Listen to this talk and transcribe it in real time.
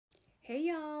Hey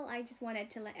y'all, I just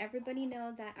wanted to let everybody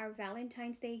know that our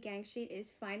Valentine's Day gang sheet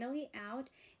is finally out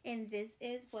and this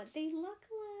is what they look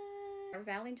like. Our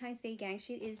Valentine's Day gang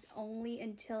sheet is only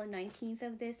until 19th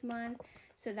of this month,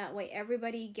 so that way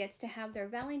everybody gets to have their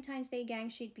Valentine's Day gang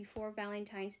sheet before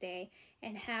Valentine's Day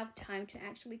and have time to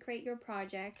actually create your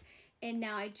project. And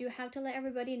now I do have to let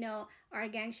everybody know our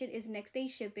gang sheet is next day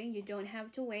shipping. You don't have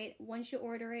to wait. Once you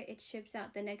order it, it ships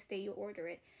out the next day you order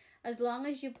it, as long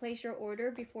as you place your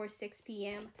order before 6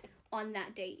 p.m. on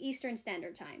that day, Eastern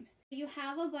Standard Time. You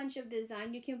have a bunch of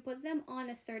design. You can put them on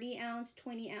a 30 ounce,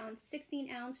 20 ounce,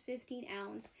 16 ounce, 15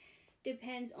 ounce.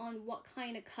 Depends on what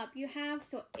kind of cup you have.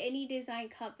 So any design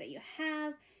cup that you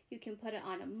have, you can put it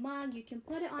on a mug, you can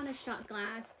put it on a shot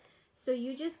glass. So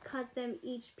you just cut them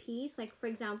each piece. Like for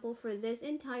example, for this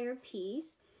entire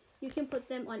piece, you can put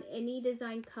them on any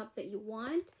design cup that you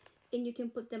want. And you can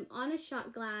put them on a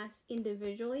shot glass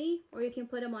individually, or you can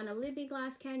put them on a Libby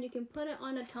glass can, you can put it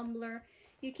on a tumbler,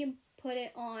 you can put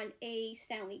it on a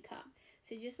Stanley cup.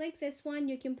 So just like this one,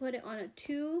 you can put it on a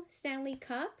 2 Stanley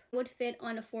cup. It would fit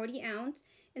on a 40 ounce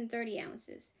and 30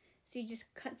 ounces. So you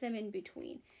just cut them in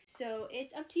between. So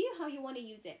it's up to you how you want to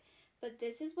use it. But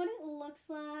this is what it looks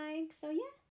like. So yeah.